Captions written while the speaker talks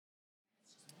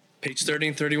Page 30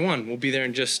 and 31. We'll be there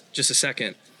in just a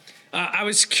second. I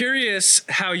was curious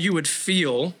how you would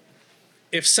feel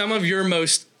if some of your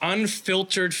most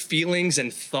unfiltered feelings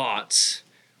and thoughts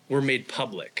were made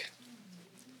public.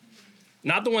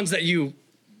 Not the ones that you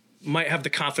might have the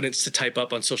confidence to type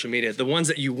up on social media, the ones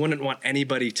that you wouldn't want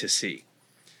anybody to see.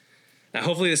 Now,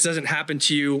 hopefully this doesn't happen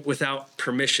to you without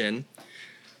permission,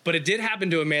 but it did happen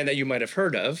to a man that you might have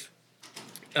heard of.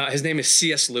 His name is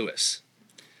C.S. Lewis.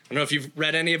 I don't know if you've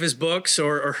read any of his books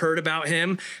or heard about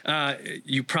him.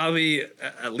 You probably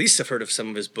at least have heard of some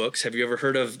of his books. Have you ever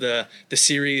heard of the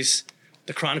series,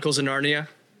 The Chronicles of Narnia?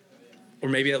 Or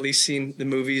maybe at least seen the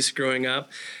movies growing up.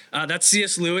 That's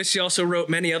C.S. Lewis. He also wrote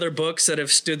many other books that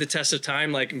have stood the test of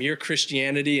time, like Mere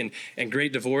Christianity and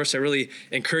Great Divorce. I really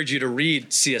encourage you to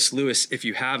read C.S. Lewis if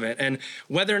you haven't. And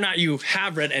whether or not you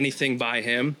have read anything by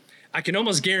him, I can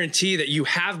almost guarantee that you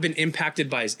have been impacted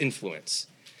by his influence.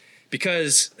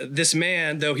 Because this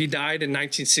man, though he died in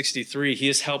 1963, he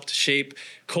has helped shape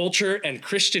culture and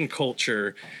Christian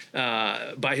culture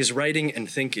by his writing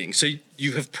and thinking. So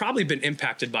you have probably been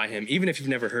impacted by him, even if you've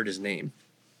never heard his name.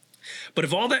 But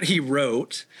of all that he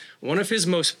wrote, one of his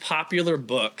most popular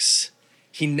books,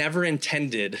 he never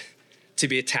intended to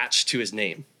be attached to his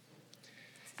name.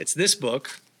 It's this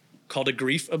book called A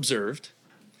Grief Observed,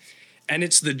 and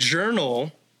it's the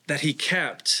journal that he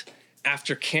kept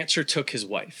after cancer took his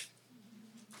wife.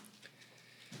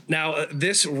 Now,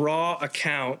 this raw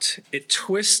account, it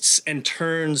twists and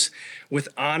turns with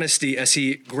honesty as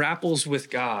he grapples with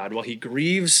God while he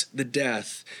grieves the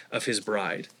death of his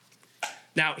bride.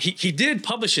 Now, he did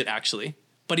publish it, actually,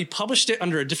 but he published it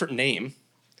under a different name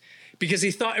because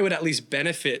he thought it would at least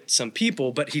benefit some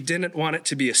people, but he didn't want it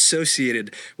to be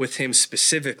associated with him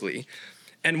specifically.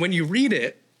 And when you read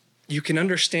it, you can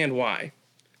understand why.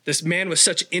 This man with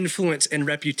such influence and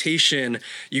reputation,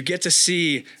 you get to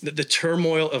see the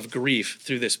turmoil of grief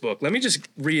through this book. Let me just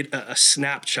read a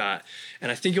snapshot,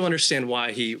 and I think you'll understand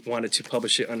why he wanted to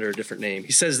publish it under a different name.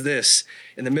 He says this,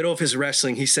 in the middle of his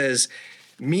wrestling, he says,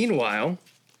 "Meanwhile,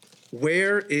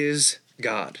 where is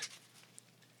God?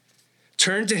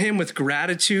 Turn to him with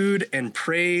gratitude and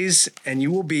praise, and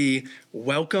you will be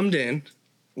welcomed in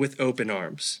with open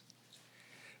arms.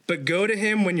 But go to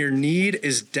him when your need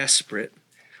is desperate,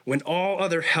 when all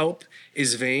other help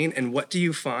is vain, and what do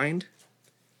you find?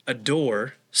 A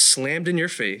door slammed in your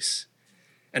face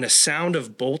and a sound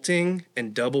of bolting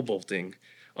and double bolting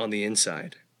on the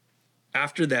inside.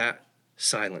 After that,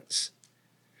 silence.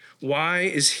 Why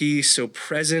is he so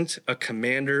present a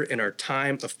commander in our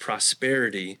time of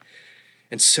prosperity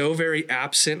and so very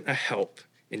absent a help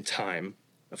in time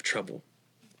of trouble?"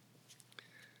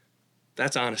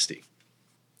 That's honesty.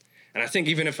 And I think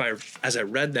even as I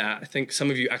read that, I think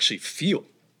some of you actually feel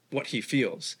what he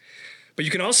feels. But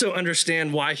you can also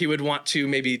understand why he would want to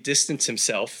maybe distance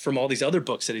himself from all these other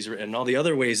books that he's written and all the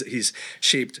other ways that he's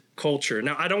shaped culture.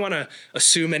 Now, I don't want to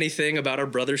assume anything about our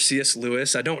brother C.S.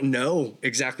 Lewis. I don't know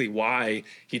exactly why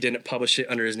he didn't publish it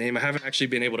under his name. I haven't actually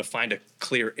been able to find a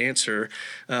clear answer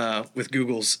with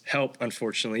Google's help,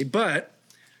 unfortunately. But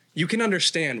you can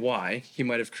understand why he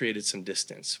might have created some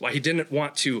distance, why he didn't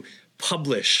want to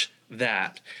publish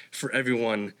that for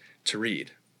everyone to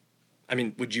read. I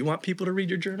mean, would you want people to read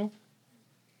your journal?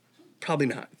 Probably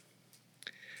not.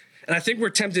 And I think we're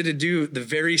tempted to do the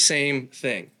very same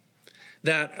thing.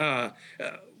 That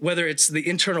whether it's the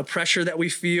internal pressure that we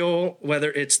feel, whether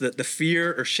it's the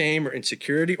fear or shame or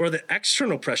insecurity, or the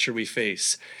external pressure we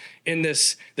face in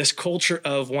this culture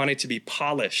of wanting to be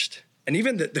polished, and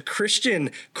even the Christian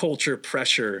culture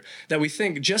pressure that we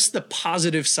think just the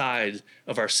positive side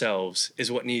of ourselves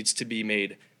is what needs to be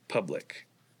made public.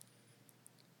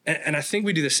 And I think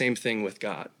we do the same thing with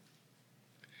God.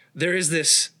 There is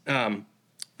this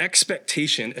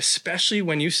expectation, especially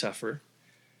when you suffer,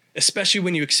 especially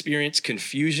when you experience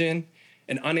confusion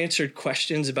and unanswered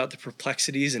questions about the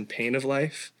perplexities and pain of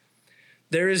life.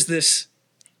 There is this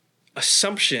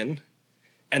assumption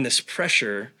and this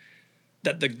pressure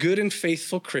that the good and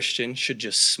faithful Christian should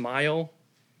just smile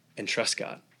and trust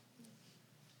God.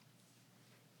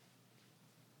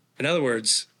 In other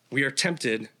words, we are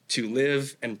tempted to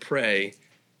live and pray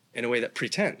in a way that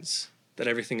pretends that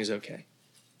everything is okay.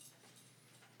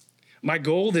 My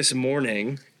goal this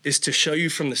morning is to show you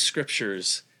from the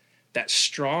scriptures that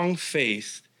strong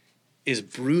faith is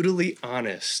brutally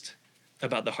honest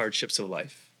about the hardships of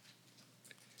life.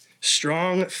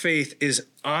 Strong faith is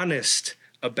honest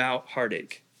about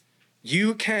heartache.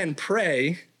 You can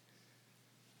pray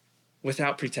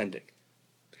without pretending.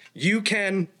 You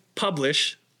can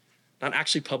publish, not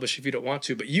actually publish if you don't want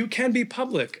to, but you can be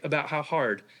public about how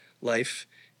hard life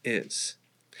is.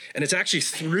 And it's actually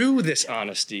through this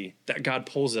honesty that God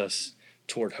pulls us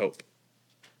toward hope.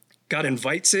 God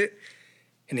invites it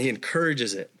and he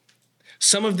encourages it.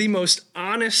 Some of the most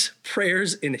honest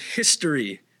prayers in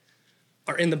history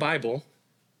are in the Bible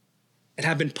and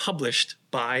have been published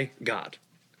by God.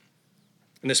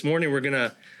 And this morning, we're going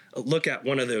to look at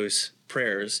one of those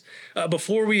prayers.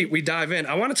 Before we dive in,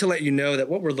 I wanted to let you know that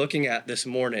what we're looking at this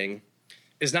morning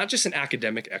is not just an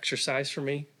academic exercise for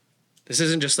me. This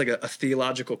isn't just like a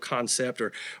theological concept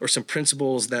or some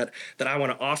principles that I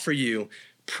want to offer you.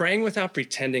 Praying without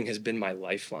pretending has been my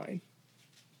lifeline.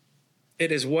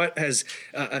 It is what has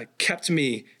kept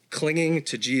me clinging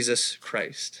to Jesus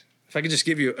Christ. If I could just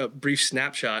give you a brief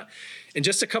snapshot, in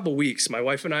just a couple weeks, my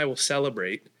wife and I will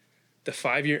celebrate the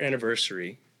 5-year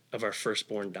anniversary of our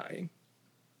firstborn dying.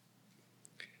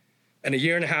 And a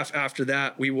year and a half after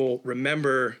that, we will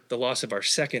remember the loss of our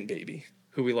second baby,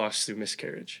 who we lost through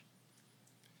miscarriage.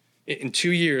 In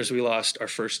 2 years, we lost our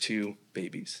first 2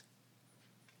 babies.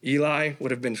 Eli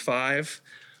would have been 5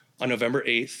 on November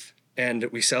 8th, and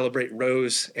we celebrate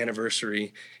Rose's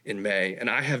anniversary in May. And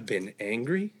I have been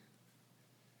angry.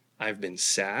 I've been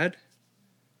sad.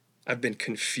 I've been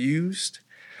confused.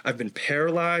 I've been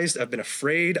paralyzed. I've been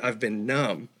afraid. I've been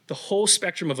numb. The whole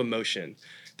spectrum of emotion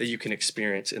that you can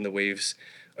experience in the waves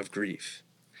of grief.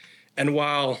 And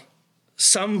while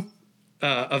some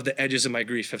of the edges of my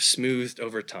grief have smoothed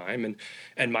over time,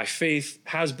 and my faith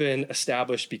has been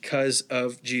established because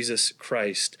of Jesus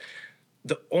Christ,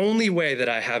 the only way that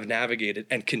I have navigated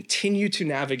and continue to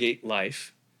navigate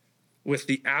life with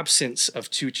the absence of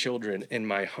 2 children in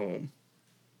my home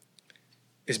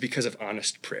is because of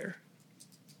honest prayer.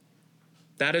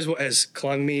 That is what has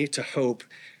clung me to hope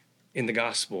in the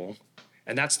gospel,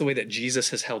 and that's the way that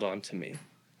Jesus has held on to me.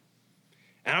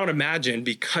 And I would imagine,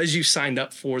 because you signed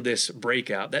up for this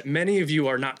breakout, that many of you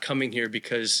are not coming here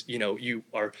because, you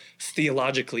are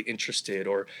theologically interested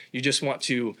or you just want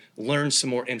to learn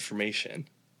some more information.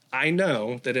 I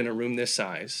know that in a room this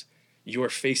size, you are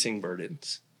facing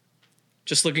burdens.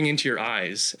 Just looking into your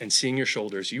eyes and seeing your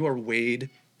shoulders, you are weighed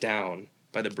down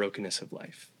by the brokenness of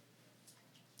life.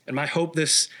 And my hope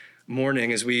this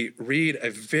morning, as we read a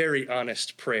very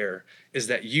honest prayer, is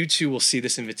that you too will see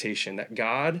this invitation that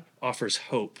God offers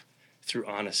hope through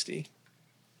honesty.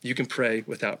 You can pray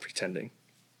without pretending.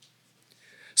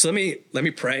 So let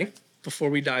me pray before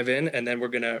we dive in, and then we're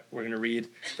gonna read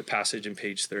the passage in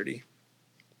page 30.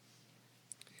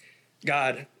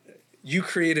 God, you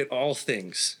created all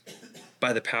things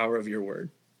by the power of your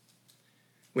word.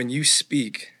 When you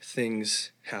speak,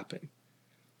 things happen.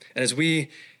 And as we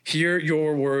hear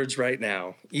your words right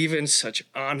now, even such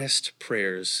honest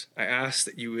prayers, I ask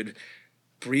that you would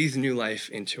breathe new life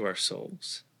into our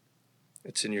souls.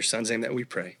 It's in your son's name that we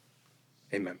pray.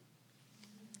 Amen.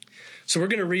 So we're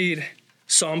going to read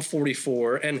Psalm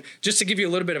 44. And just to give you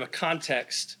a little bit of a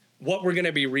context, what we're going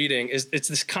to be reading it's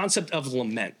this concept of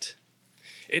lament.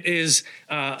 It is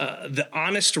the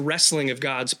honest wrestling of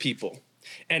God's people.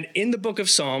 And in the book of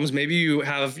Psalms, maybe you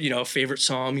have, a favorite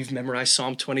psalm. You've memorized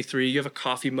Psalm 23. You have a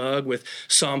coffee mug with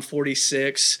Psalm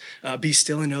 46. Be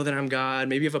still and know that I'm God.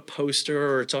 Maybe you have a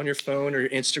poster or it's on your phone or your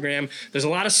Instagram. There's a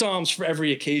lot of psalms for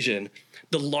every occasion.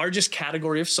 The largest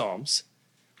category of psalms,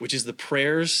 which is the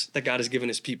prayers that God has given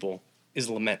his people, is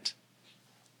lament.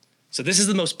 So this is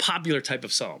the most popular type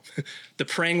of psalm, the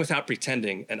praying without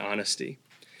pretending and honesty.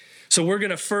 So we're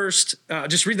going to first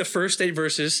just read the first 8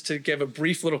 verses to give a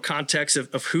brief little context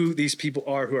of who these people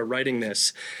are who are writing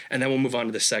this, and then we'll move on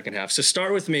to the second half. So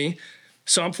start with me,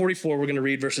 Psalm 44, we're going to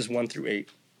read verses 1 through 8.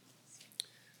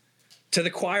 To the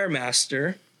choir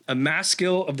master, a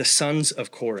maskil of the sons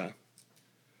of Korah.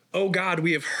 O God,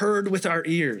 we have heard with our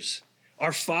ears.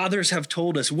 Our fathers have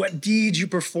told us what deeds you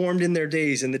performed in their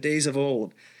days, in the days of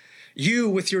old. You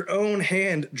with your own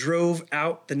hand drove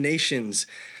out the nations,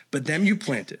 but them you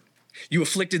planted. You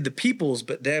afflicted the peoples,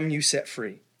 but them you set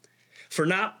free. For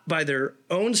not by their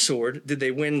own sword did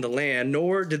they win the land,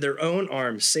 nor did their own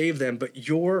arm save them, but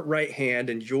your right hand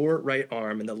and your right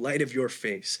arm and the light of your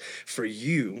face, for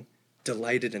you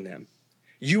delighted in them.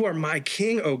 You are my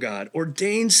king, O God,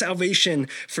 ordained salvation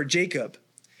for Jacob.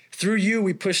 Through you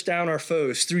we push down our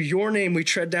foes. Through your name we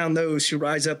tread down those who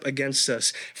rise up against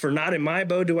us. For not in my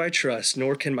bow do I trust,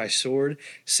 nor can my sword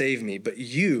save me. But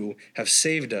you have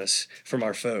saved us from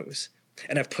our foes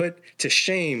and have put to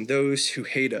shame those who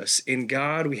hate us. In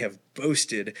God we have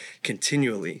boasted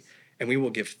continually, and we will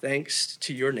give thanks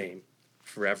to your name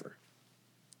forever.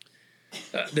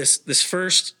 This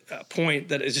first point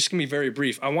that is just going to be very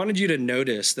brief, I wanted you to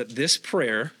notice that this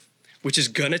prayer, which is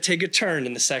going to take a turn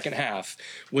in the second half,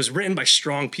 was written by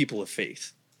strong people of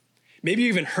faith. Maybe you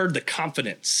even heard the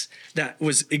confidence that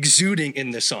was exuding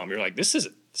in this psalm. You're like, this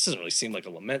doesn't really seem like a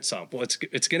lament psalm. Well, it's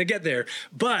going to get there.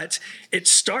 But it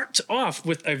starts off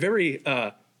with a very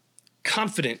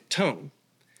confident tone.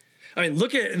 I mean,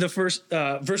 look at the first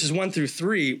verses 1 through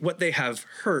 3, what they have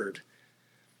heard.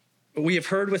 We have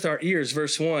heard with our ears,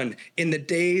 verse 1, in the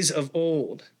days of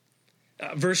old.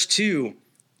 Verse 2,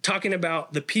 talking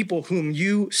about the people whom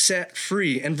you set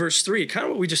free. And verse 3, kind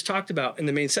of what we just talked about in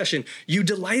the main session, you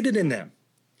delighted in them.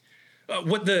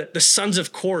 What the sons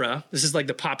of Korah, this is like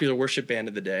the popular worship band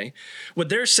of the day, what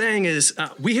they're saying is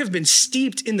we have been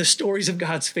steeped in the stories of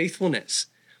God's faithfulness.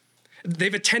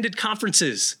 They've attended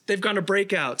conferences. They've gone to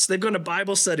breakouts. They've gone to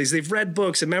Bible studies. They've read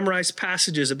books and memorized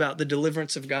passages about the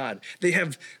deliverance of God. They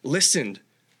have listened.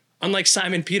 Unlike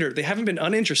Simon Peter, they haven't been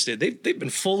uninterested. They've been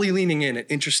fully leaning in and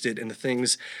interested in the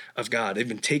things of God. They've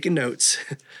been taking notes.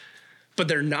 But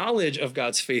their knowledge of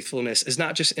God's faithfulness is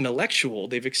not just intellectual.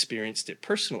 They've experienced it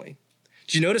personally.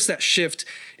 Do you notice that shift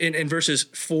in verses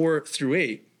 4 through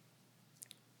 8?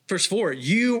 Verse 4,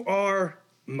 you are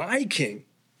my king.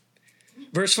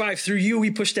 Verse 5, through you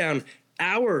we push down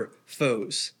our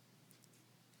foes.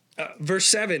 Verse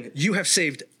 7, you have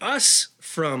saved us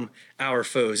from our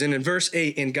foes. And in verse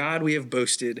 8, in God we have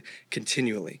boasted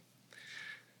continually.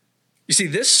 You see,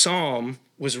 this psalm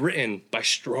was written by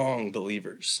strong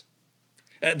believers.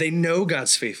 They know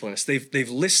God's faithfulness. They've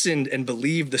listened and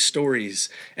believed the stories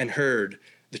and heard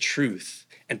the truth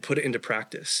and put it into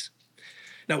practice.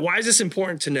 Now, why is this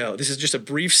important to know? This is just a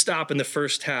brief stop in the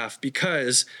first half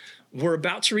because we're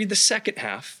about to read the second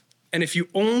half. And if you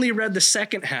only read the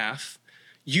second half,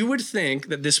 you would think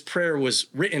that this prayer was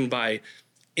written by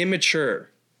immature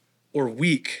or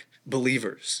weak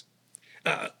believers,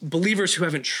 believers who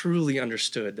haven't truly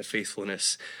understood the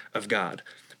faithfulness of God.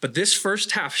 But this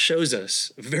first half shows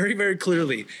us very, very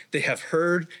clearly they have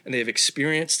heard and they have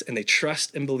experienced and they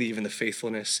trust and believe in the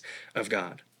faithfulness of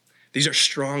God. These are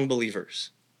strong believers.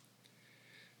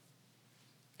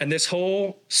 And this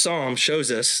whole psalm shows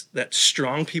us that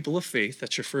strong people of faith,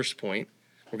 that's your first point.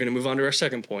 We're going to move on to our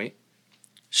second point,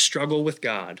 struggle with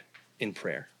God in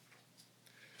prayer.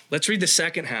 Let's read the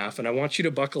second half, and I want you to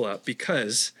buckle up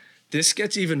because this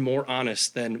gets even more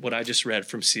honest than what I just read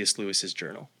from C.S. Lewis's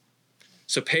journal.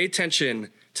 So pay attention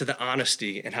to the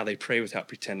honesty and how they pray without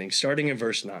pretending, starting in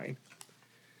verse 9.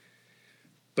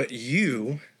 But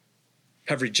you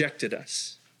have rejected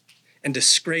us and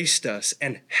disgraced us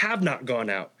and have not gone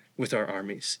out with our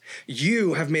armies.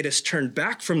 You have made us turn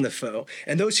back from the foe,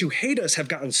 and those who hate us have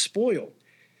gotten spoiled.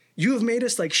 You have made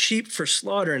us like sheep for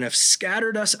slaughter and have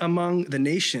scattered us among the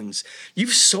nations.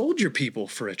 You've sold your people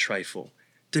for a trifle,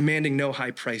 demanding no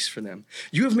high price for them.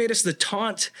 You have made us the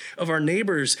taunt of our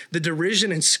neighbors, the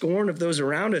derision and scorn of those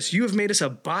around us. You have made us a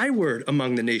byword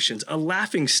among the nations, a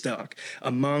laughingstock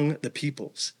among the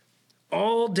peoples.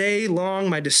 All day long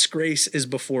my disgrace is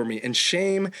before me, and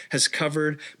shame has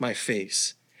covered my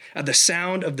face. At the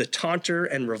sound of the taunter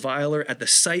and reviler, at the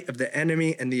sight of the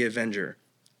enemy and the avenger.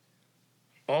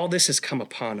 All this has come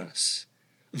upon us,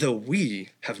 though we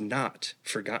have not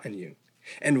forgotten you,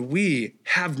 and we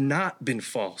have not been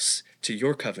false to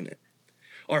your covenant.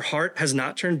 Our heart has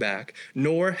not turned back,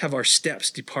 nor have our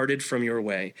steps departed from your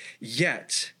way.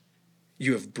 Yet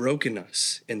you have broken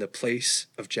us in the place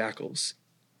of jackals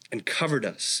and covered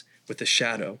us with the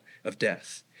shadow of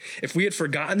death. If we had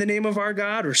forgotten the name of our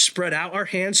God or spread out our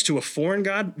hands to a foreign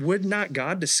God, would not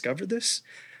God discover this?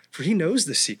 For he knows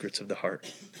the secrets of the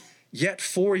heart. Yet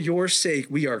for your sake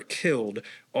we are killed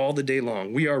all the day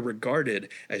long. We are regarded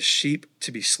as sheep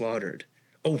to be slaughtered.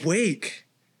 Awake!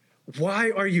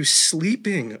 Why are you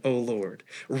sleeping, O Lord?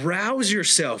 Rouse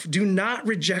yourself. Do not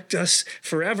reject us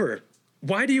forever.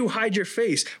 Why do you hide your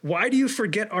face? Why do you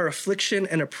forget our affliction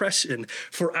and oppression?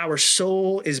 For our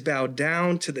soul is bowed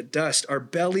down to the dust. Our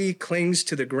belly clings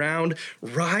to the ground.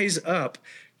 Rise up.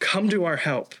 Come to our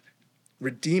help.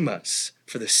 Redeem us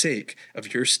for the sake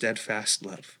of your steadfast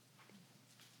love.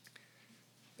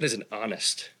 It is an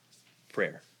honest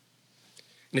prayer.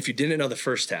 And if you didn't know the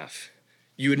first half,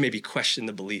 you would maybe question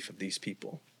the belief of these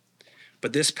people.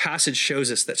 But this passage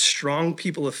shows us that strong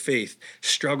people of faith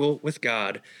struggle with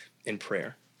God in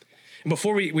prayer. And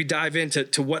before we dive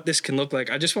into what this can look like,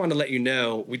 I just wanted to let you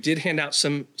know, we did hand out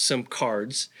some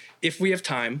cards. If we have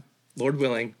time, Lord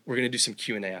willing, we're going to do some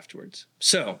Q&A afterwards.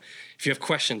 So if you have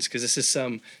questions, because this is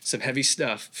some heavy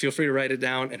stuff, feel free to write it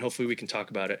down, and hopefully we can talk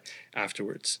about it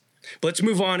afterwards. But let's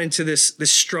move on into this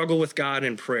struggle with God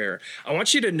in prayer. I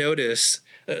want you to notice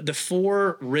the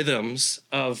 4 rhythms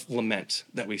of lament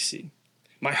that we see.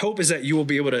 My hope is that you will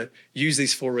be able to use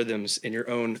these 4 rhythms in your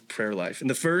own prayer life. And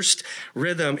the first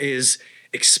rhythm is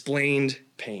explained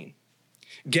pain.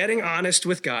 Getting honest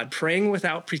with God, praying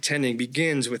without pretending,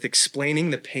 begins with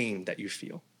explaining the pain that you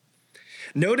feel.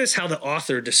 Notice how the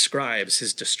author describes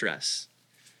his distress.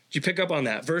 Did you pick up on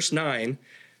that? Verse 9,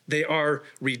 they are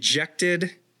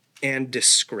rejected and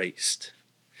disgraced.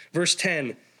 Verse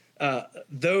 10,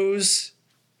 those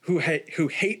who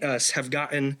hate us have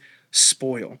gotten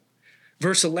spoil.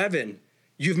 Verse 11,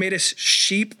 you've made us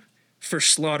sheep for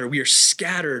slaughter. We are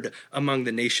scattered among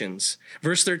the nations.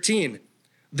 Verse 13,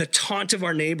 the taunt of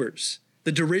our neighbors,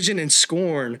 the derision and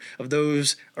scorn of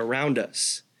those around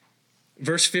us.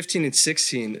 Verse 15 and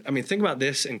 16, think about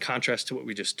this in contrast to what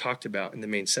we just talked about in the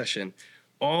main session.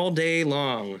 All day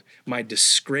long, my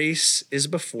disgrace is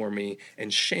before me,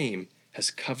 and shame has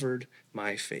covered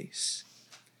my face.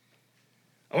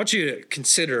 I want you to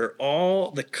consider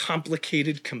all the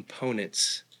complicated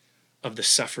components of the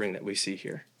suffering that we see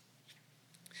here.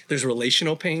 There's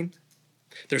relational pain.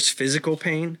 There's physical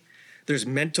pain. There's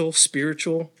mental,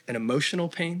 spiritual, and emotional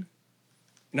pain.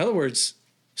 In other words,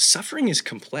 suffering is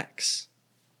complex.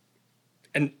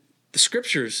 And the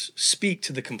scriptures speak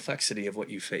to the complexity of what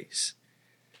you face.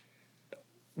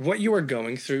 What you are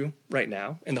going through right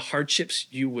now and the hardships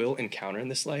you will encounter in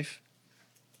this life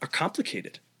are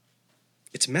complicated.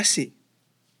 It's messy.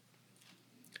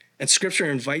 And scripture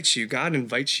invites you, God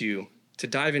invites you to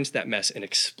dive into that mess and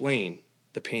explain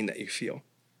the pain that you feel.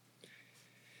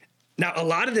 Now, a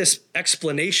lot of this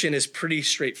explanation is pretty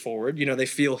straightforward. They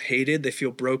feel hated, they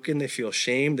feel broken, they feel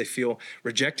shamed, they feel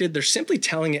rejected. They're simply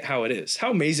telling it how it is.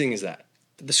 How amazing is that?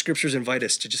 The scriptures invite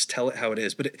us to just tell it how it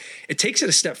is, but it takes it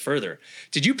a step further.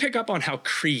 Did you pick up on how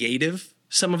creative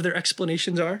some of their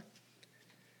explanations are?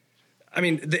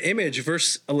 The image,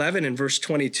 verse 11 and verse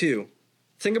 22.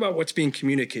 Think about what's being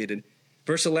communicated.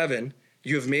 Verse 11,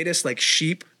 you have made us like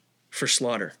sheep for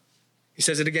slaughter. He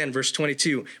says it again, verse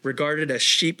 22, regarded as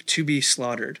sheep to be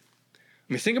slaughtered.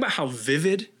 Think about how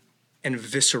vivid and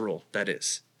visceral that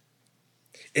is.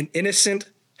 An innocent,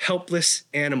 helpless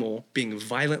animal being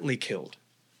violently killed.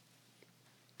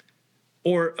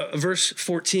 Or verse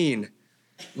 14,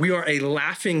 we are a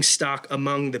laughing stock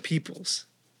among the peoples.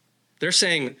 They're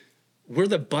saying we're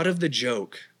the butt of the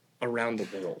joke around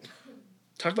the world.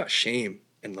 Talk about shame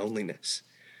and loneliness.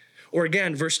 Or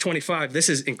again, verse 25, this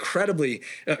is incredibly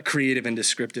creative and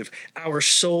descriptive. Our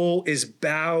soul is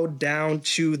bowed down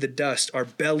to the dust. Our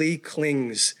belly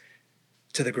clings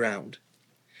to the ground.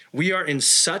 We are in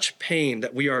such pain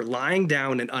that we are lying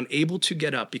down and unable to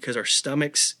get up because our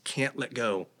stomachs can't let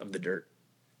go of the dirt.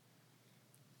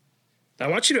 Now, I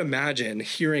want you to imagine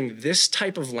hearing this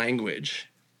type of language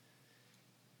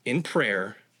in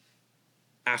prayer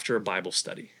after a Bible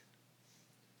study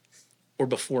or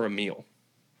before a meal.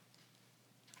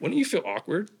 Wouldn't you feel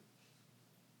awkward?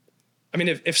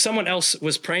 If someone else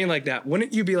was praying like that,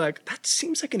 wouldn't you be like, that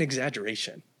seems like an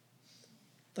exaggeration?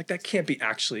 Like that can't be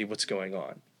actually what's going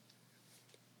on.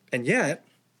 And yet,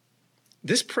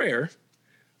 this prayer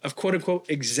of quote unquote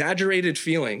exaggerated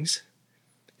feelings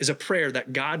is a prayer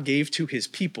that God gave to his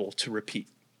people to repeat.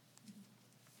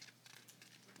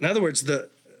 In other words, the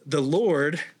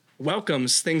Lord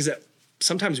welcomes things that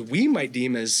sometimes we might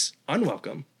deem as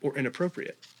unwelcome or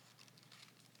inappropriate.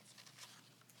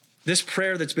 This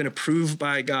prayer that's been approved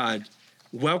by God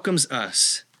welcomes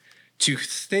us to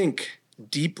think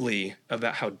deeply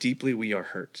about how deeply we are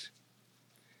hurt.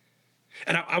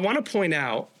 And I want to point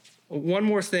out one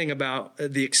more thing about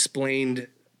the explained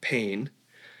pain.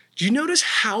 Do you notice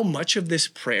how much of this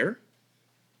prayer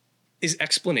is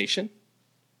explanation?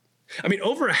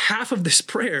 Over a half of this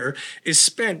prayer is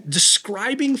spent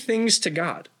describing things to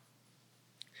God.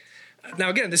 Now,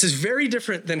 again, this is very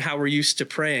different than how we're used to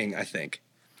praying, I think.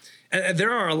 And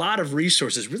there are a lot of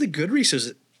resources, really good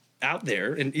resources out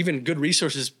there, and even good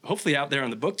resources hopefully out there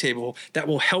on the book table that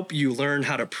will help you learn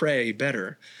how to pray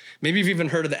better. Maybe you've even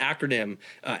heard of the acronym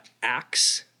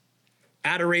ACTS: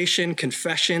 adoration,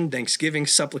 confession, thanksgiving,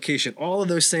 supplication. All of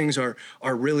those things are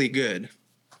really good.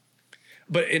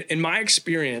 But in my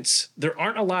experience, there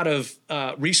aren't a lot of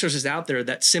resources out there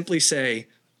that simply say,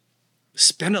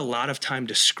 spend a lot of time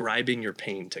describing your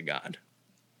pain to God.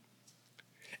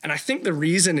 And I think the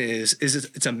reason is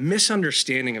it's a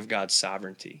misunderstanding of God's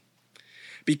sovereignty,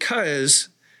 because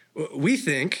we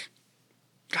think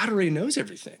God already knows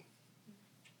everything.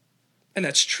 And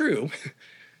that's true.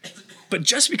 But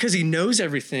just because he knows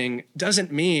everything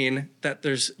doesn't mean that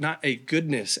there's not a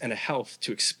goodness and a health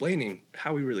to explaining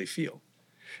how we really feel.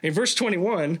 In verse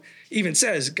 21 even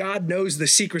says, God knows the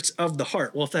secrets of the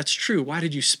heart. Well, if that's true, why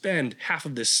did you spend half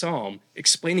of this psalm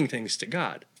explaining things to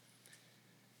God?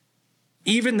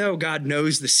 Even though God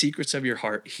knows the secrets of your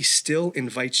heart, he still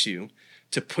invites you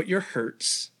to put your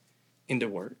hurts into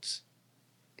words.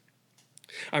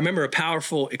 I remember a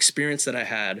powerful experience that I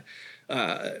had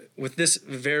with this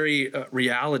very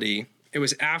reality. It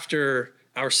was after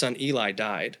our son Eli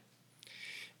died.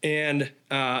 And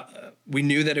we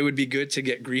knew that it would be good to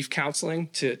get grief counseling,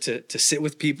 to sit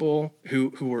with people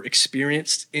who were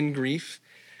experienced in grief.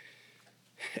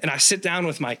 And I sit down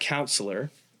with my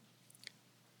counselor,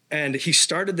 and he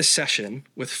started the session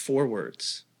with 4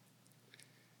 words.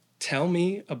 Tell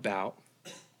me about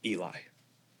Eli.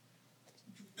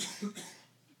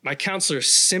 My counselor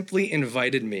simply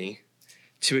invited me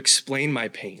to explain my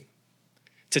pain,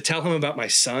 to tell him about my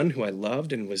son who I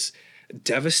loved and was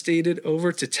devastated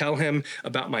over, to tell him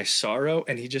about my sorrow,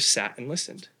 and he just sat and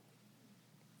listened.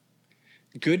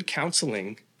 Good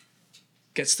counseling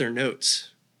gets their notes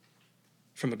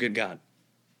from a good God.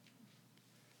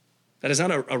 That is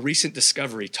not a recent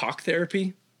discovery. Talk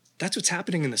therapy, that's what's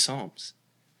happening in the Psalms.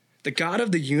 The God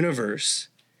of the universe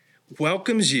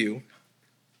welcomes you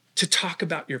to talk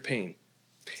about your pain.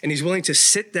 And he's willing to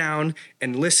sit down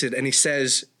and listen. And he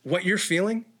says, what you're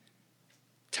feeling,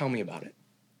 tell me about it.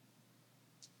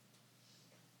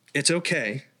 It's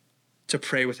okay to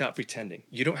pray without pretending.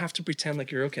 You don't have to pretend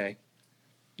like you're okay.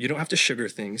 You don't have to sugar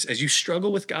things. As you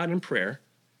struggle with God in prayer,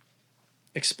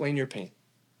 explain your pain.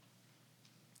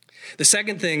 The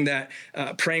second thing that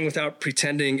praying without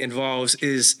pretending involves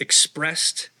is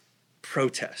expressed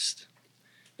protest.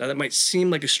 Now, that might seem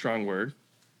like a strong word,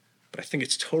 but I think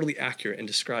it's totally accurate in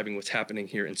describing what's happening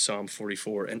here in Psalm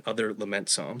 44 and other lament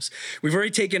psalms. We've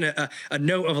already taken a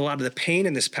note of a lot of the pain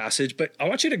in this passage, but I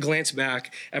want you to glance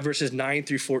back at verses 9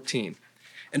 through 14.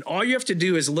 And all you have to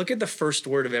do is look at the first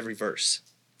word of every verse.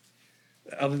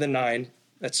 Other than 9,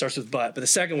 that starts with but the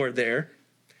second word there.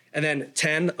 And then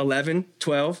 10, 11,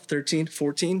 12, 13,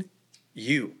 14,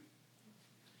 you.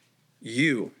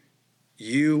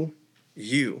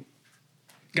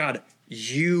 God,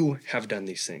 you have done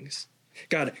these things.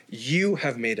 God, you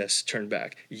have made us turn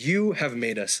back. You have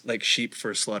made us like sheep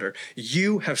for slaughter.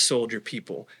 You have sold your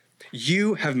people.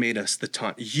 You have made us the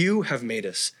taunt. You have made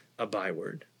us a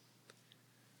byword.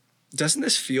 Doesn't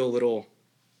this feel a little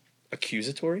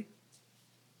accusatory?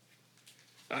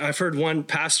 I've heard one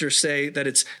pastor say that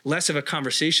it's less of a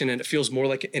conversation and it feels more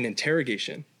like an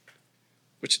interrogation,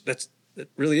 which that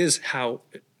really is how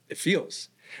it feels.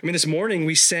 I mean, this morning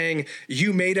we sang,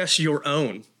 you made us your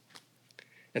own.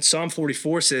 And Psalm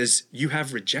 44 says, you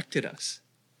have rejected us.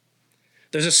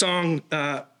 There's a song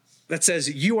that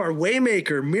says, you are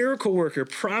waymaker, miracle worker,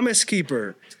 promise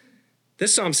keeper.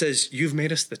 This psalm says, you've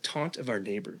made us the taunt of our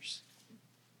neighbors.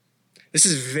 This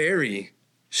is very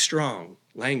strong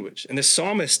language. And the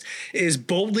psalmist is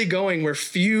boldly going where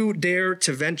few dare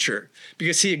to venture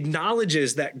because he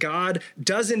acknowledges that God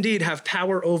does indeed have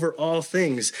power over all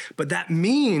things, but that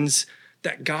means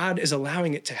that God is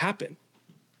allowing it to happen.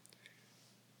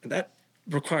 And that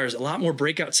requires a lot more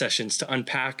breakout sessions to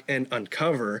unpack and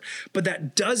uncover, but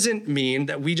that doesn't mean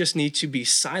that we just need to be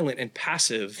silent and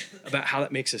passive about how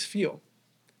that makes us feel.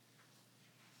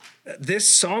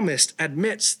 This psalmist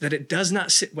admits that it does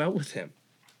not sit well with him.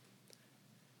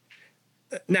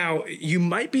 Now, you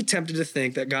might be tempted to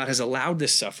think that God has allowed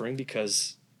this suffering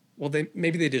because, well,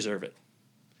 maybe they deserve it.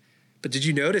 But did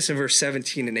you notice in verse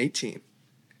 17 and 18?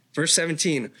 Verse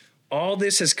 17, all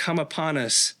this has come upon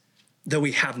us, though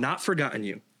we have not forgotten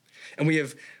you, and we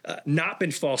have not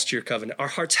been false to your covenant. Our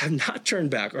hearts have not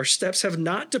turned back. Our steps have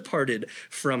not departed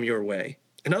from your way.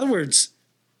 In other words,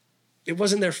 it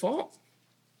wasn't their fault.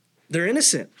 They're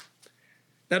innocent.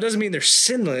 That doesn't mean they're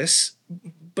sinless,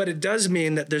 but it does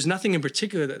mean that there's nothing in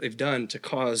particular that they've done to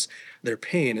cause their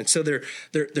pain. And so they're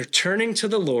turning to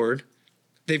the Lord.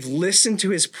 They've listened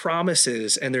to his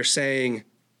promises, and they're saying,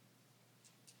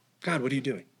 God, what are you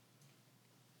doing?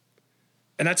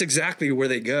 And that's exactly where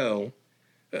they go.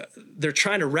 They're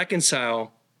trying to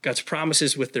reconcile God's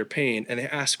promises with their pain, and they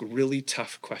ask really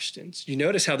tough questions. You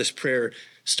notice how this prayer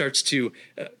starts to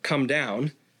come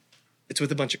down. It's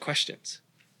with a bunch of questions.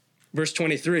 Verse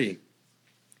 23,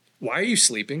 why are you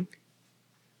sleeping?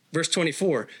 Verse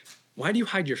 24, why do you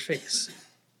hide your face?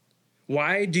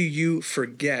 Why do you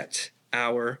forget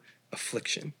our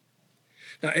affliction?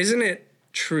 Now, isn't it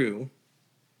true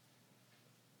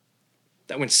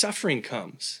that when suffering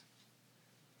comes,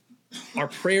 our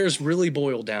prayers really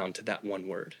boil down to that one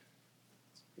word?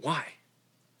 Why?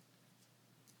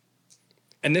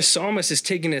 And this psalmist is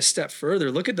taking it a step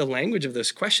further. Look at the language of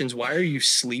those questions. Why are you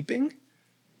sleeping?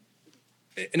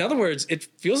 In other words, it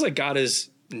feels like God is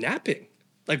napping.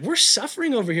 Like we're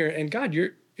suffering over here, and God,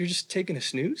 you're just taking a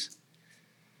snooze?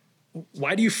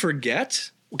 Why do you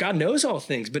forget? God knows all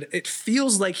things, but it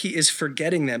feels like he is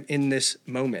forgetting them in this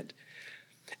moment.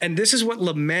 And this is what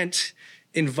lament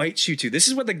invites you to. This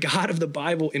is what the God of the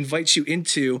Bible invites you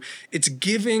into. It's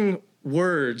giving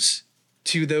words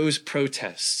to those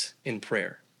protests in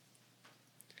prayer.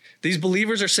 These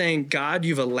believers are saying, God,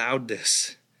 you've allowed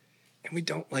this, and we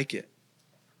don't like it.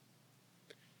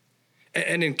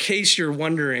 And in case you're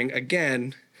wondering,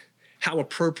 again, how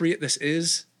appropriate this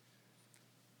is,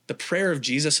 the prayer of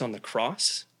Jesus on the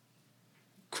cross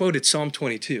quoted Psalm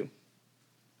 22.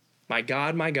 My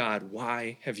God,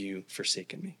 why have you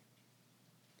forsaken me?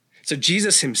 So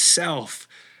Jesus himself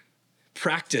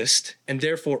practiced and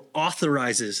therefore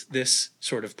authorizes this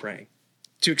sort of praying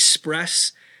to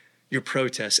express your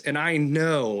protests. And I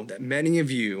know that many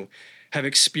of you have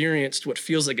experienced what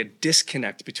feels like a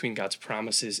disconnect between God's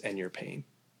promises and your pain.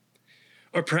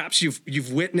 Or perhaps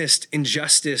you've witnessed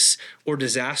injustice or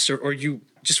disaster, or you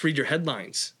just read your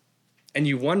headlines and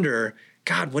you wonder,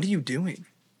 God, what are you doing?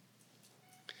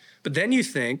 But then you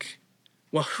think,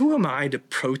 well, who am I to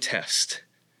protest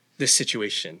this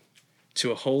situation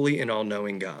to a holy and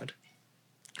all-knowing God?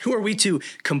 Who are we to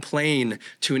complain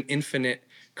to an infinite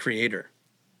creator?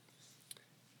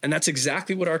 And that's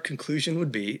exactly what our conclusion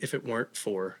would be if it weren't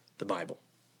for the Bible.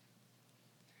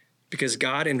 Because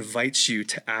God invites you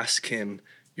to ask him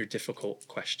your difficult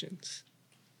questions.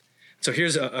 So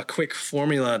here's a quick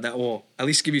formula that will at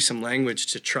least give you some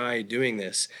language to try doing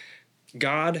this.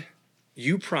 God,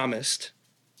 you promised,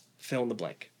 fill in the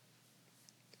blank.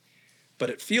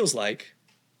 But it feels like,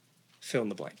 fill in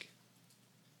the blank.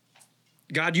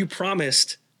 God, you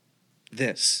promised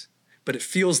this, but it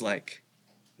feels like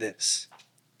this.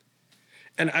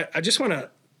 And I just want to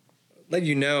let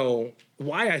you know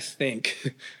why I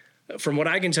think, from what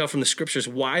I can tell from the scriptures,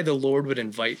 why the Lord would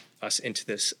invite us into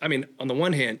this. I mean, on the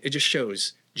one hand, it just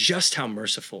shows just how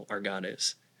merciful our God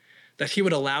is, that he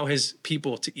would allow his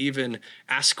people to even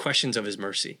ask questions of his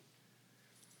mercy.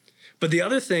 But the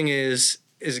other thing is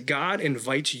God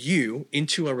invites you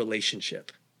into a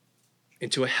relationship,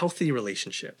 into a healthy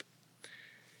relationship.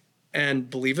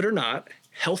 And believe it or not,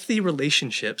 healthy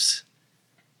relationships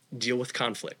deal with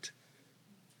conflict.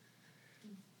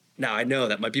 Now, I know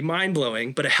that might be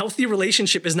mind-blowing, but a healthy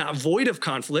relationship is not void of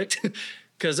conflict,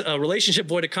 because a relationship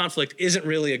void of conflict isn't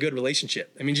really a good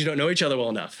relationship. It means you don't know each other well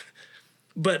enough.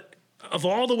 But of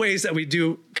all the ways that we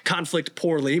do conflict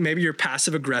poorly, maybe you're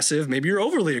passive-aggressive, maybe you're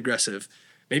overly aggressive,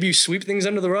 maybe you sweep things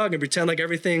under the rug and pretend like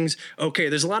everything's okay.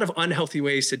 There's a lot of unhealthy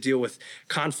ways to deal with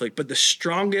conflict, but the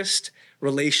strongest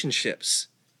relationships,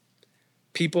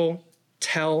 people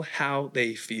tell how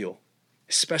they feel,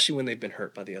 especially when they've been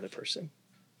hurt by the other person.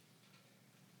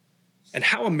 And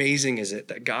how amazing is it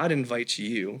that God invites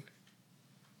you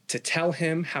to tell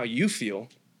him how you feel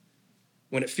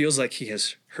when it feels like he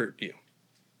has hurt you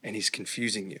and he's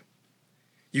confusing you.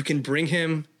 You can bring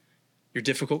him your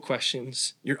difficult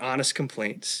questions, your honest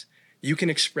complaints. You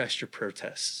can express your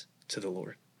protests to the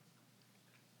Lord.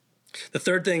 The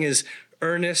third thing is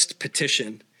earnest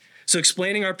petition. So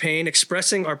explaining our pain,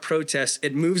 expressing our protests,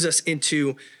 it moves us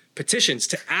into petitions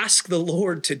to ask the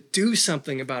Lord to do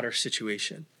something about our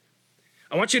situation.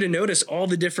 I want you to notice all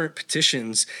the different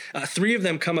petitions. 3 of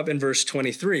them come up in verse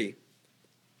 23.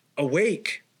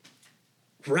 Awake,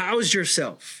 rouse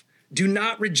yourself, do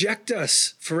not reject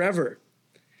us forever.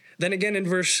 Then again in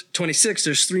verse 26,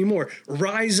 there's 3 more.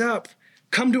 Rise up,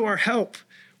 come to our help,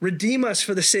 redeem us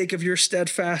for the sake of your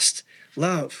steadfast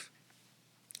love.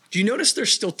 Do you notice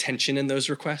there's still tension in those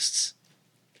requests?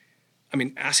 I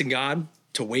mean, asking God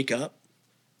to wake up.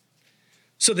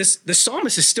 So the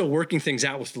psalmist is still working things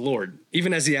out with the Lord,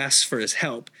 even as he asks for his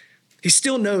help. He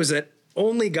still knows that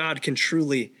only God can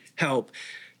truly help.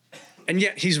 And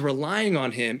yet he's relying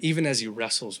on him even as he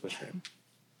wrestles with him.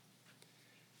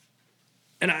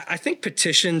 And I think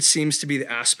petition seems to be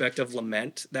the aspect of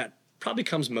lament that probably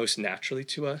comes most naturally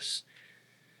to us.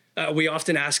 We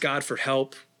often ask God for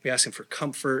help. We ask him for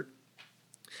comfort.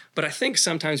 But I think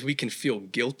sometimes we can feel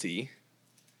guilty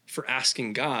for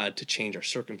asking God to change our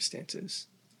circumstances.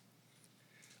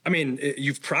 I mean,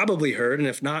 you've probably heard, and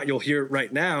if not, you'll hear it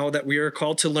right now, that we are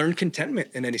called to learn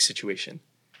contentment in any situation,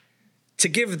 to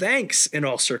give thanks in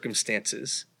all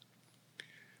circumstances.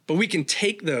 But we can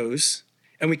take those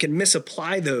and we can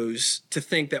misapply those to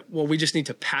think that, well, we just need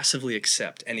to passively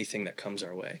accept anything that comes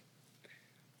our way.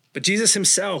 But Jesus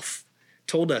himself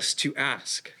told us to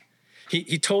ask.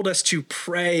 He told us to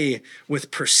pray with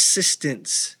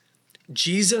persistence.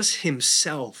 Jesus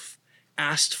himself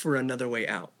asked for another way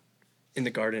out in the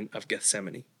Garden of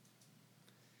Gethsemane.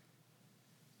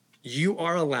 You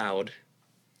are allowed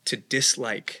to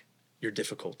dislike your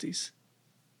difficulties.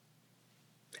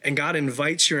 And God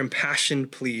invites your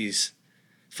impassioned pleas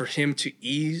for him to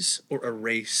ease or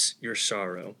erase your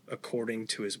sorrow according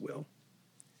to his will.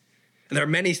 And there are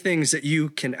many things that you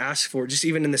can ask for. Just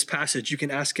even in this passage, you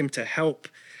can ask him to help,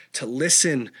 to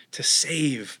listen, to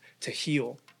save, to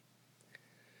heal.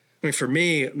 I mean, for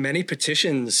me, many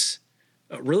petitions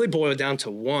really boil down to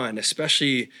one,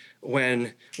 especially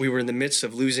when we were in the midst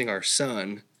of losing our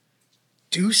son.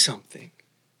 Do something.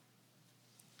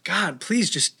 God, please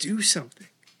just do something.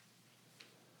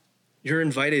 You're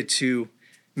invited to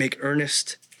make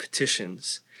earnest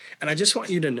petitions. And I just want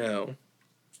you to know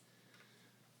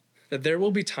that there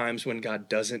will be times when God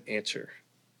doesn't answer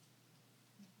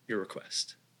your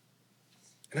request.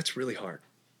 And that's really hard.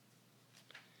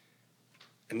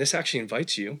 And this actually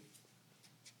invites you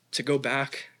to go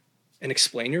back and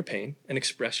explain your pain and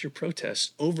express your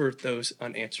protest over those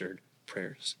unanswered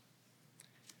prayers.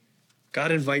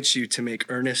 God invites you to make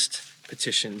earnest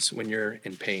petitions when you're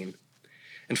in pain.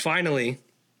 And finally,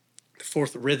 the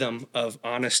fourth rhythm of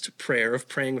honest prayer, of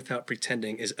praying without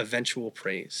pretending, is eventual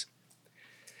praise.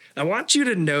 I want you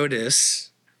to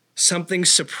notice something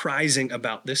surprising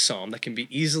about this psalm that can be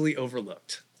easily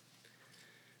overlooked.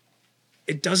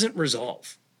 It doesn't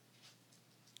resolve.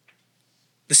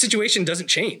 The situation doesn't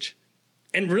change.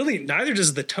 And really, neither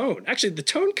does the tone. Actually, the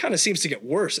tone kind of seems to get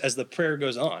worse as the prayer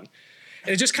goes on.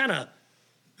 And it just kind of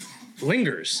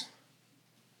lingers.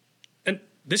 And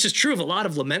this is true of a lot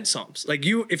of lament psalms.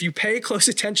 If you pay close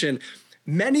attention,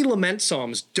 many lament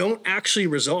psalms don't actually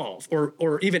resolve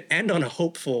or even end on a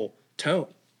hopeful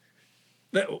tone.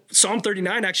 Psalm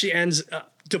 39 actually ends,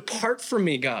 "Depart from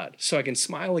me, God, so I can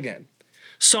smile again."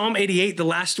 Psalm 88, the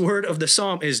last word of the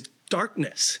psalm is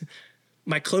darkness.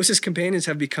 My closest companions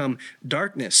have become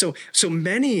darkness. So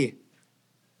many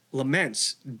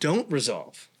laments don't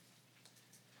resolve.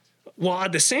 While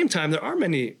at the same time, there are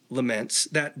many laments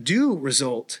that do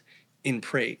result in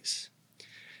praise.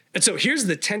 And so here's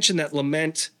the tension that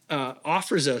lament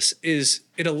offers us is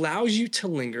it allows you to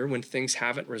linger when things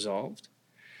haven't resolved,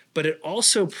 but it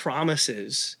also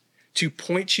promises to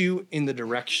point you in the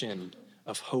direction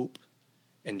of hope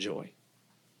and joy.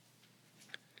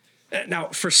 Now,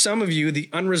 for some of you, the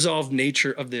unresolved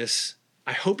nature of this,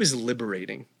 I hope, is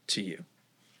liberating to you.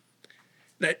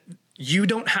 That you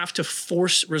don't have to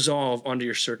force resolve onto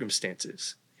your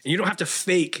circumstances. And you don't have to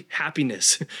fake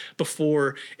happiness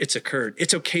before it's occurred.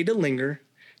 It's okay to linger,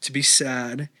 to be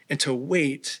sad, and to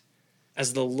wait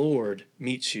as the Lord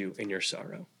meets you in your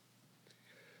sorrow.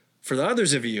 For the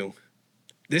others of you,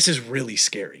 this is really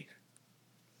scary.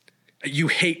 You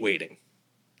hate waiting.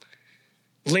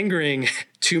 Lingering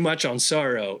too much on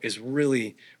sorrow is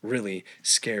really, really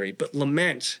scary. But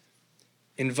lament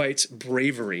invites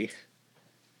bravery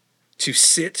to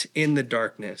sit in the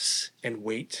darkness and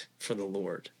wait for the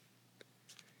Lord.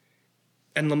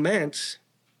 And lament,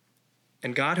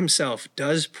 and God himself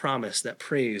does promise that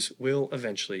praise will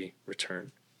eventually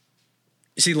return.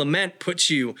 You see, lament puts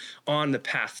you on the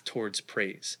path towards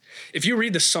praise. If you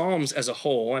read the Psalms as a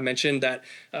whole, I mentioned that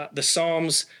the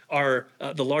Psalms are,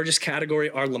 the largest category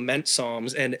are lament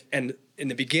Psalms, and in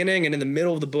the beginning and in the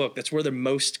middle of the book, that's where they're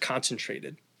most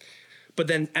concentrated. But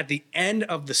then at the end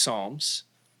of the Psalms,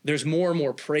 there's more and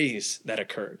more praise that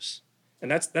occurs.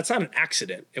 And that's not an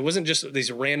accident. It wasn't just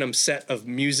these random set of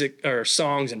music or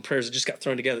songs and prayers that just got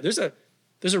thrown together.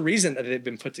 There's a reason that they've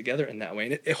been put together in that way.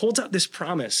 And it holds out this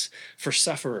promise for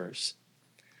sufferers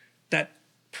that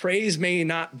praise may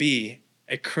not be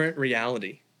a current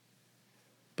reality,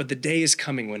 but the day is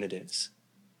coming when it is.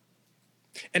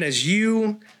 And as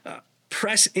you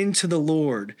press into the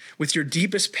Lord with your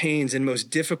deepest pains and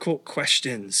most difficult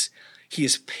questions, he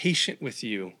is patient with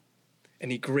you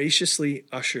and he graciously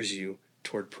ushers you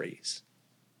toward praise.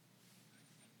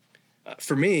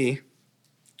 For me,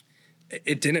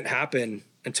 it didn't happen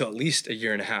until at least a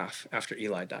year and a half after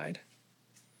Eli died.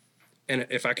 And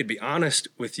if I could be honest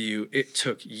with you, it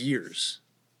took years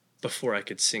before I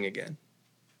could sing again.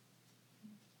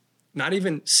 Not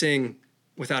even sing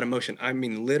without emotion. I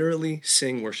mean, literally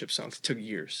sing worship songs. It took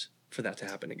years for that to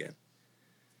happen again.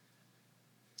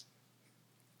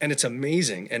 And it's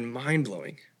amazing and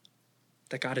mind-blowing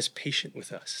that God is patient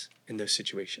with us in those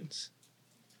situations,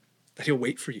 that he'll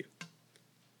wait for you,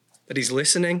 that he's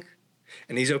listening,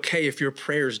 and he's okay if your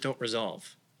prayers don't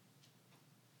resolve.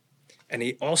 And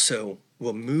he also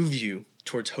will move you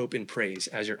towards hope and praise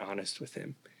as you're honest with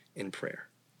him in prayer.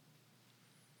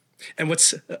 And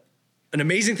what's an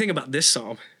amazing thing about this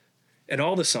psalm and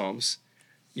all the psalms,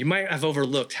 you might have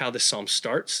overlooked how this psalm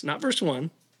starts. Not verse 1.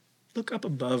 Look up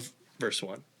above verse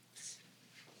 1.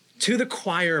 To the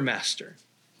choir master.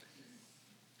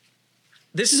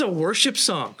 This is a worship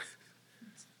song.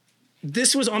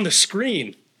 This was on the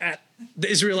screen at the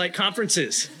Israelite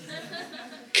conferences.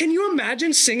 Can you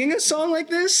imagine singing a song like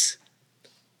this?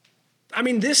 I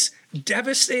mean, this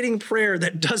devastating prayer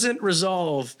that doesn't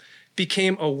resolve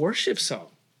became a worship song.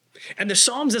 And the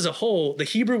Psalms as a whole, the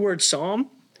Hebrew word psalm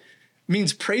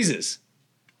means praises.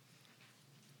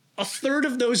 A third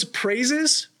of those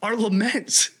praises are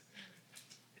laments.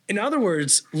 In other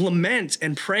words, lament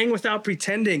and praying without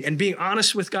pretending and being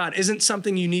honest with God isn't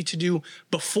something you need to do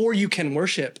before you can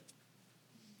worship.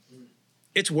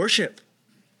 It's worship.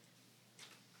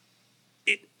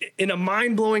 In a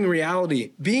mind-blowing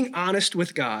reality, being honest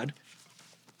with God,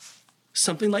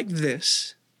 something like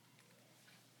this,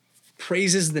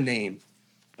 praises the name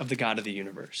of the God of the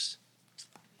universe.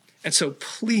 And so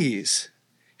please,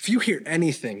 if you hear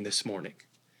anything this morning,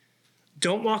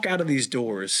 don't walk out of these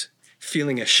doors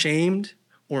feeling ashamed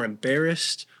or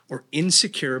embarrassed or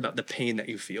insecure about the pain that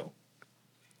you feel.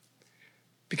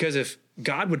 Because if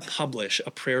God would publish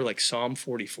a prayer like Psalm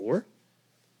 44,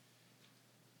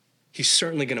 he's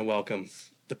certainly going to welcome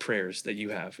the prayers that you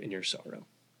have in your sorrow.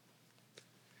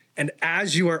 And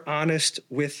as you are honest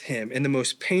with him in the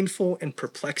most painful and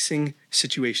perplexing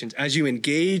situations, as you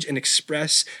engage and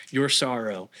express your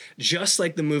sorrow, just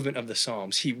like the movement of the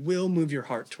Psalms, he will move your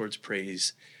heart towards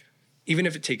praise, even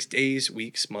if it takes days,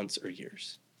 weeks, months, or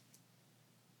years.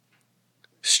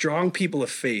 Strong people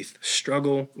of faith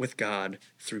struggle with God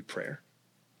through prayer.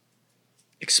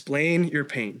 Explain your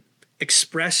pain.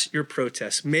 Express your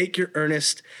protests. Make your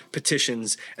earnest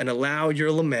petitions and allow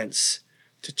your laments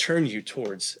to turn you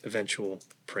towards eventual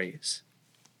praise.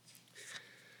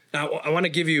 Now, I want to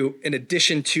give you, in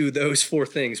addition to those 4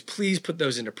 things, please put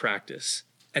those into practice.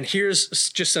 And here's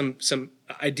just some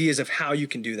ideas of how you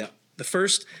can do that. The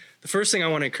first thing I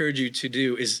want to encourage you to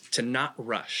do is to not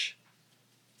rush.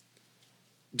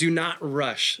 Do not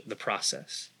rush the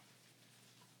process.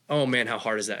 Oh man, how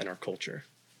hard is that in our culture?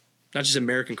 Not just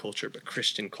American culture, but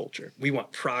Christian culture. We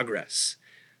want progress.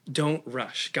 Don't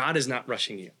rush. God is not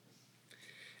rushing you.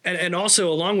 And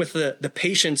also, along with the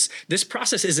patience, this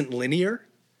process isn't linear.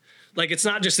 Like, it's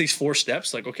not just these 4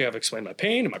 steps. Like, okay, I've explained my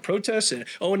pain and my protests, and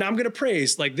now I'm going to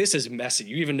praise. Like, this is messy.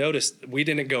 You even noticed we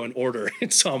didn't go in order in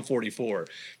Psalm 44.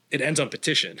 It ends on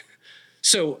petition.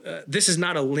 So this is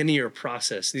not a linear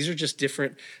process. These are just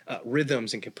different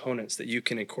rhythms and components that you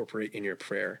can incorporate in your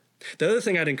prayer. The other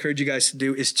thing I'd encourage you guys to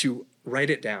do is to write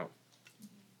it down.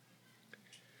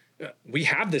 We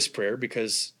have this prayer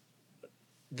because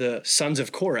the sons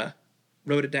of Korah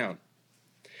wrote it down.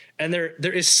 And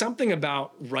there is something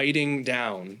about writing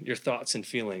down your thoughts and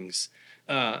feelings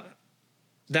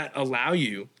that allow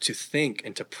you to think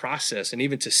and to process and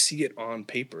even to see it on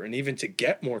paper and even to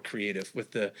get more creative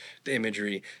with the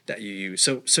imagery that you use.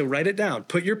 So write it down.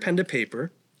 Put your pen to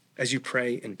paper as you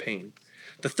pray in pain.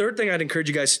 The third thing I'd encourage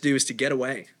you guys to do is to get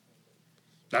away.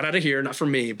 Not out of here, not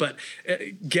from me, but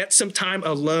get some time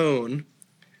alone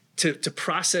to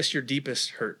process your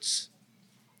deepest hurts.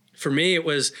 For me, it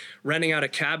was renting out a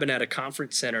cabin at a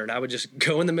conference center, and I would just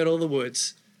go in the middle of the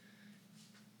woods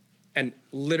and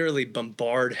literally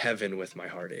bombard heaven with my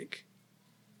heartache.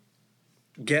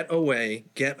 Get away,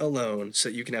 get alone, so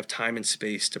that you can have time and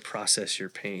space to process your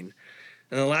pain.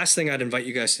 And the last thing I'd invite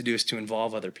you guys to do is to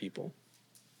involve other people.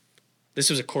 This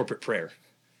was a corporate prayer,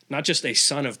 not just a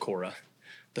son of Korah,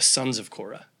 the sons of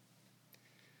Korah.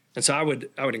 And so I would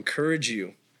encourage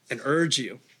you and urge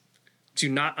you, do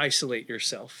not isolate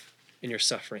yourself in your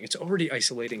suffering. It's already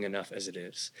isolating enough as it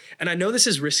is. And I know this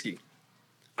is risky.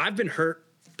 I've been hurt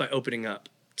by opening up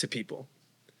to people.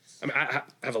 I mean, I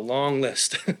have a long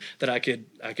list that I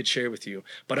could share with you,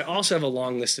 but I also have a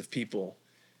long list of people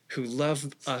who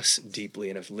love us deeply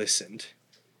and have listened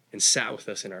and sat with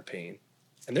us in our pain.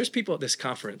 And there's people at this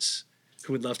conference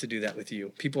who would love to do that with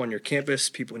you. People on your campus,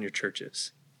 people in your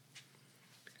churches.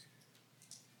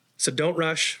 So don't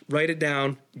rush, write it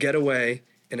down, get away,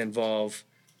 and involve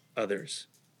others.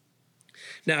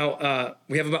 Now,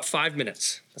 we have about 5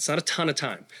 minutes. That's not a ton of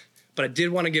time, but I did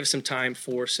want to give some time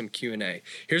for some Q&A.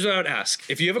 Here's what I would ask.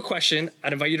 If you have a question,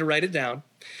 I'd invite you to write it down.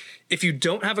 If you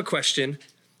don't have a question,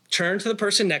 turn to the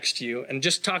person next to you and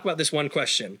just talk about this one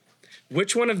question.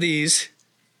 Which one of these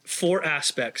 4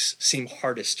 aspects seem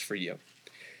hardest for you?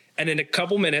 And in a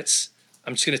couple minutes,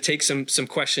 I'm just going to take some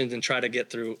questions and try to get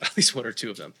through at least 1 or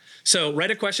 2 of them. So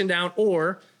write a question down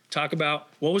or talk about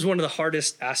what was one of the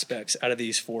hardest aspects out of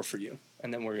these 4 for you.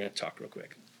 And then we're going to talk real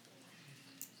quick.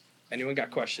 Anyone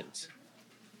got questions?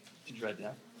 Did you write that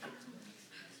down?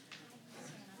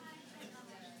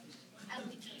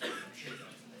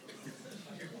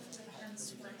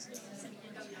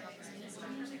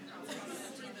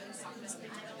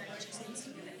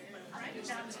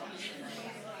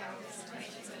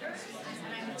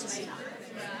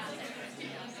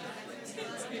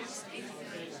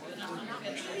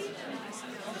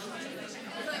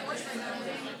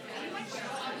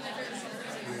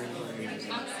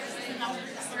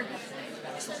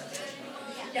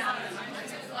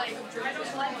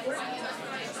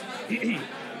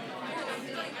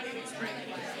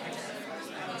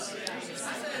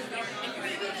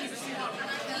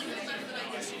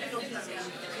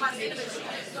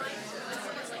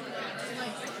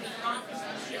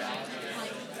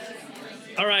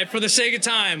 All right, for the sake of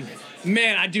time,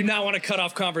 man, I do not want to cut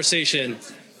off conversation,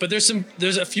 but there's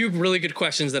a few really good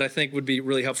questions that I think would be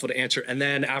really helpful to answer, and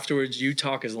then afterwards you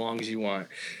talk as long as you want.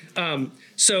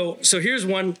 So here's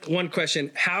one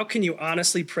question: how can you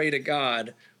honestly pray to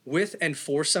God with and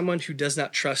for someone who does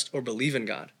not trust or believe in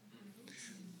God?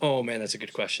 Oh man, that's a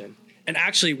good question. And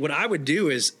actually, what I would do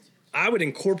is I would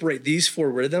incorporate these 4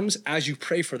 rhythms as you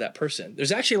pray for that person.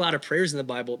 There's actually a lot of prayers in the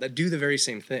Bible that do the very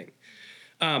same thing.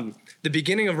 The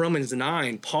beginning of Romans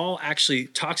 9, Paul actually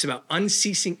talks about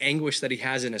unceasing anguish that he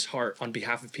has in his heart on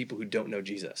behalf of people who don't know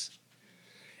Jesus.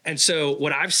 And so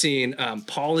what I've seen,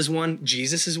 Paul is one,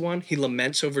 Jesus is one. He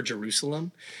laments over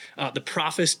Jerusalem. The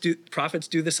prophets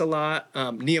do this a lot.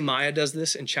 Nehemiah does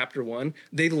this in chapter 1.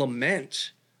 They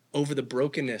lament over the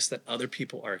brokenness that other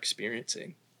people are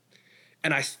experiencing.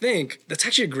 And I think that's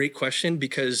actually a great question,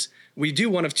 because we do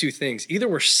one of 2 things. Either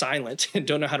we're silent and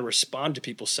don't know how to respond to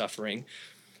people's suffering,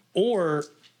 or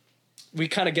we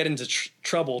kind of get into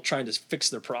trouble trying to fix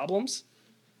their problems.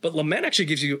 But lament actually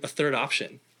gives you a third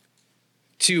option: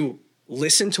 to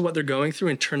listen to what they're going through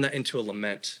and turn that into a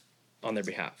lament on their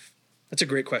behalf. That's a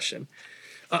great question.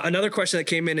 Another question that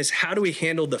came in is, how do we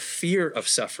handle the fear of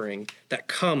suffering that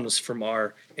comes from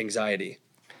our anxiety?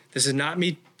 This is not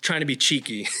me trying to be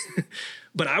cheeky,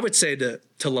 but I would say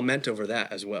to lament over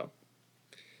that as well.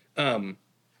 And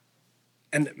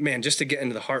man, just to get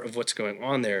into the heart of what's going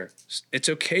on there, it's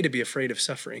okay to be afraid of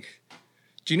suffering.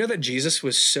 Do you know that Jesus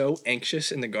was so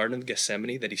anxious in the Garden of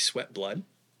Gethsemane that he sweat blood?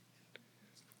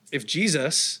 If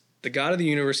Jesus, the God of the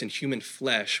universe in human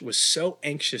flesh, was so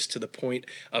anxious to the point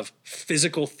of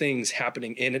physical things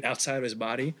happening in and outside of his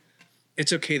body,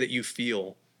 it's okay that you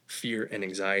feel fear and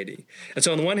anxiety. And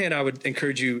so on the one hand, I would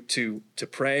encourage you to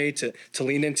pray, to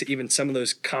lean into even some of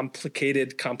those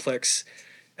complicated, complex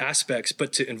aspects,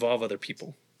 but to involve other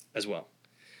people as well.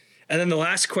 And then the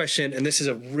last question, and this is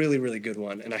a really, really good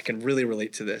one, and I can really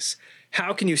relate to this: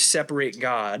 how can you separate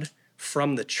God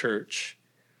from the church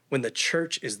when the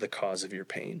church is the cause of your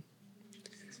pain?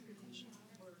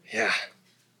 Yeah.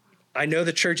 I know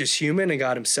the church is human and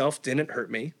God himself didn't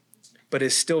hurt me, but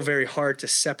it's still very hard to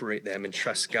separate them and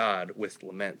trust God with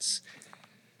laments.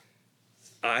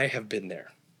 I have been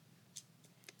there.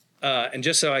 And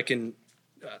just so I can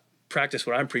practice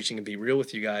what I'm preaching and be real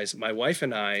with you guys, my wife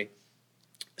and I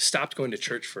stopped going to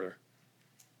church for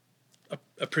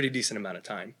a pretty decent amount of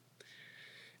time.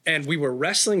 And we were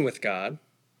wrestling with God,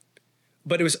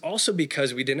 but it was also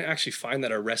because we didn't actually find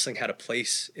that our wrestling had a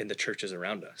place in the churches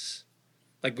around us.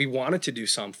 Like, we wanted to do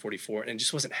Psalm 44 and it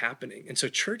just wasn't happening. And so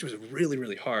church was really,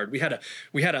 really hard. We had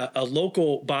a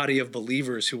local body of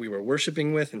believers who we were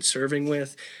worshiping with and serving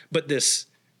with, but this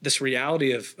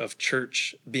reality of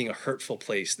church being a hurtful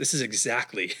place, this is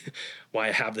exactly why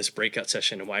I have this breakout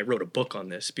session and why I wrote a book on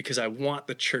this, because I want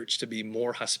the church to be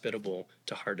more hospitable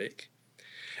to heartache.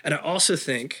 And I also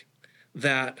think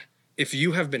that if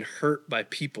you have been hurt by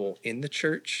people in the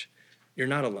church, you're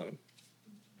not alone.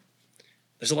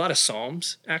 There's a lot of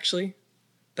Psalms, actually,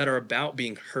 that are about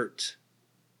being hurt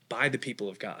by the people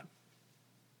of God.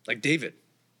 Like David.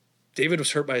 David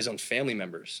was hurt by his own family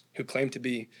members who claimed to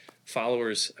be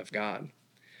followers of God.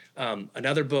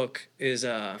 Another book is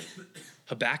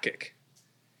Habakkuk.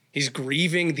 He's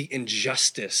grieving the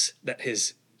injustice that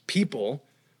his people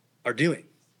are doing.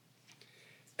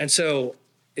 And so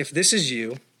if this is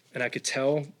you, and I could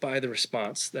tell by the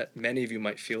response that many of you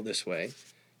might feel this way,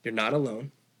 you're not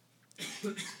alone.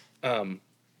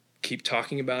 Keep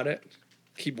talking about it.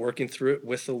 Keep working through it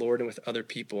with the Lord and with other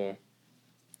people.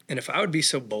 And if I would be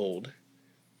so bold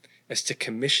as to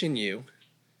commission you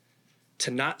to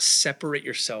not separate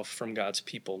yourself from God's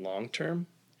people long term,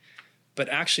 but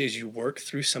actually as you work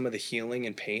through some of the healing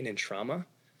and pain and trauma,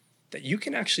 that you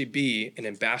can actually be an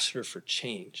ambassador for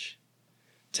change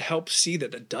to help see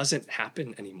that it doesn't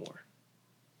happen anymore.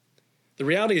 The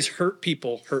reality is hurt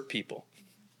people hurt people.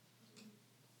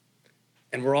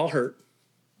 And we're all hurt,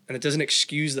 and it doesn't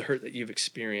excuse the hurt that you've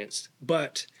experienced.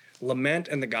 But lament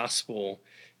and the gospel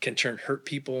can turn hurt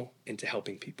people into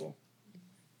helping people.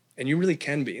 And you really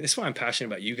can be. This is why I'm passionate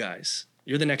about you guys.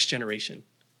 You're the next generation.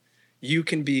 You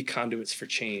can be conduits for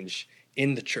change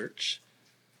in the church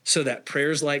so that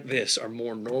prayers like this are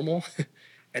more normal,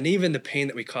 and even the pain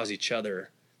that we cause each other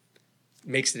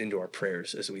makes it into our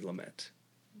prayers as we lament.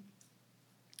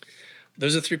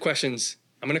 Those are 3 questions.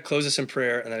 I'm going to close this in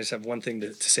prayer, and I just have one thing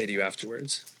to say to you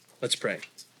afterwards. Let's pray.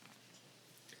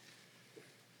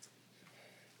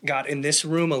 God, in this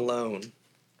room alone,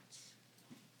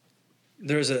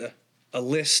 there's a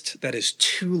list that is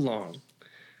too long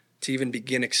to even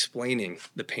begin explaining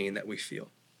the pain that we feel.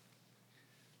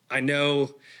 I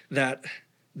know that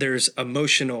there's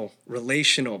emotional,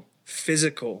 relational,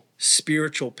 physical,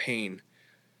 spiritual pain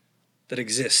that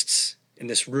exists in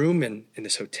this room and in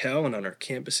this hotel and on our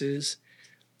campuses.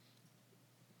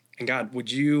 And God,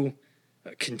 would you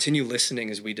continue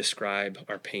listening as we describe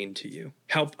our pain to you?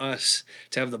 Help us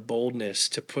to have the boldness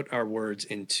to put our words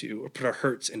into, or put our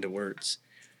hurts into words.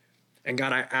 And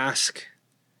God, I ask,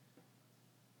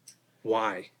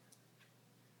 why?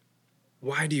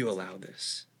 Why do you allow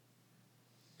this?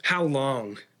 How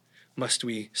long must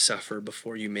we suffer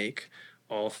before you make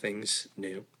all things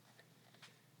new?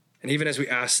 And even as we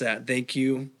ask that, thank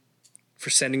you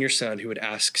for sending your son who would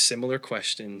ask similar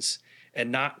questions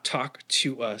and not talk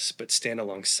to us, but stand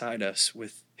alongside us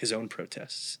with his own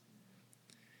protests.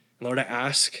 And Lord, I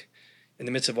ask in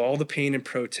the midst of all the pain and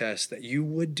protest that you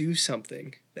would do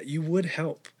something, that you would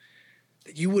help,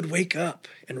 that you would wake up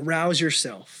and rouse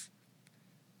yourself,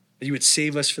 that you would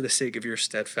save us for the sake of your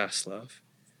steadfast love.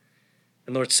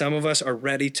 And Lord, some of us are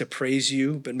ready to praise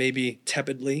you, but maybe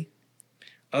tepidly.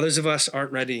 Others of us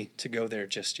aren't ready to go there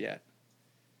just yet.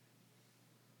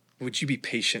 Would you be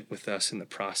patient with us in the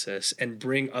process and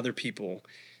bring other people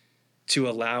to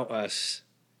allow us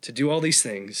to do all these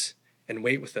things and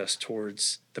wait with us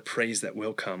towards the praise that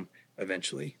will come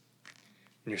eventually?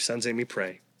 In your son's name we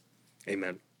pray.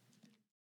 Amen.